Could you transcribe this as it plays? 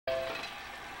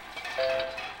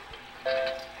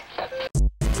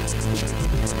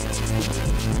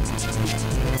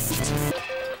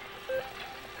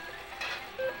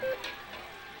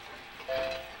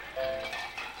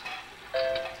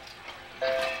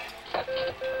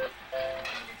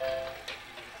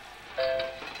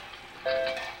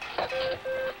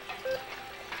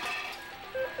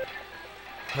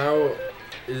How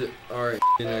are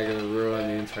you not gonna ruin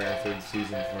the entire third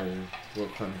season for you?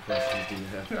 What kind of questions do you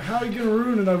have? How are you gonna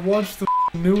ruin it? I watched the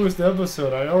newest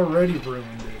episode. I already ruined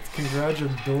it.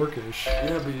 Congratulations.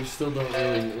 Yeah, but you still don't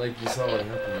really, like, you saw what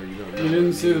happened, or you don't know. You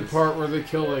didn't see the part where they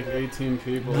kill like 18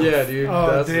 people. Yeah, dude.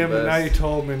 Oh, that's damn the it. Now best. you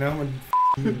told me. Now I'm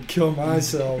gonna kill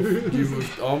myself. You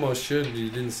almost should. You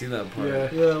didn't see that part. Yeah.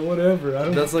 Yeah, whatever. I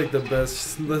don't. That's like the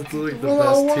best. That's like the Well,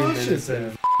 I'll best 2 watch minutes it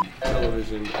of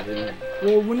television. And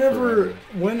Well,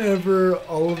 whenever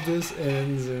all of this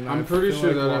ends, and I'm I pretty feel sure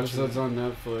like that watching episode's it. on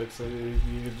Netflix. I mean,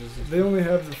 you could just. They only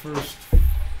have the first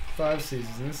 5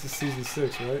 seasons. And this is season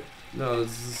 6, right? no,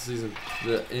 this is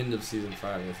the end of season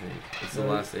 5. I think it's the Right.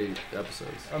 last 8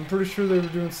 episodes. I'm pretty sure they were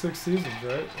doing 6 seasons,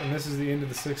 right? And this is the end of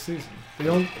the 6th season. They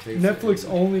don't. I think it's the Netflix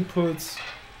end. only puts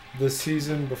the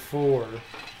season before.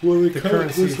 Well, they the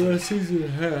current season. season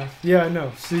and a half. Yeah, I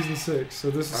know. Season 6. So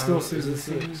this is still season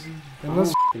 6. I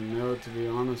Unless don't know, to be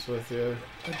honest with you.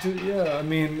 yeah, I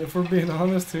mean, if we're being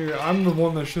honest here, I'm the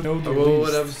one that should know the Well,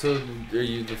 least. what episode are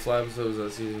you? The fly episode was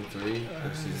that season 3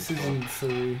 or Season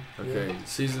 3. 4? Okay,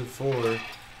 season 4.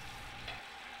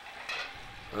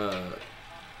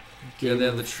 Yeah, they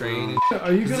have the train.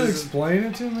 Are you This gonna is- explain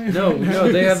it to me? No,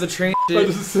 no, they have the train. I Shit.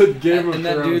 just said Game of And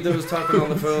that Thrones. dude that was talking on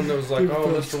the phone that was like, Game of "Oh,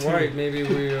 Thrones Mr. 2. White, maybe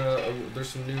we there's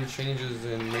some new changes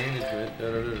in management." Da,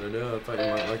 da, da, da, da. I thought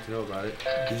you might like to know about it.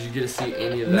 Did you get to see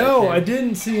any of that? No, Ken? I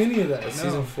didn't see any of that. That's no.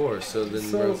 season 4. So then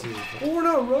So- we're on season 4. Well, we're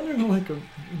not running like a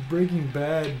Breaking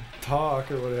Bad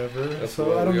talk or whatever. That's so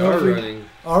what I don't we know. are If we, running.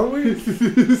 are we?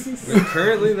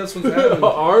 Currently, that's what's happening.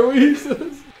 Are we?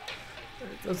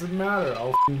 It doesn't matter.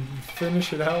 I'll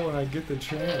finish it out when I get the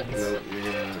chance. No, you're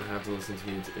gonna have to listen to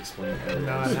me to explain everything.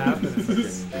 Not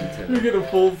happening. You get a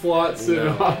full plot No.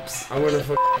 synopsis.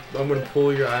 I'm gonna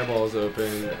pull your eyeballs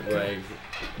open like a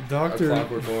Doctor.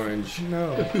 Clockwork Orange,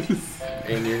 No,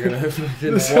 and you're gonna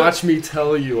fucking watch me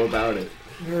tell you about it.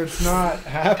 it's not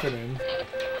happening.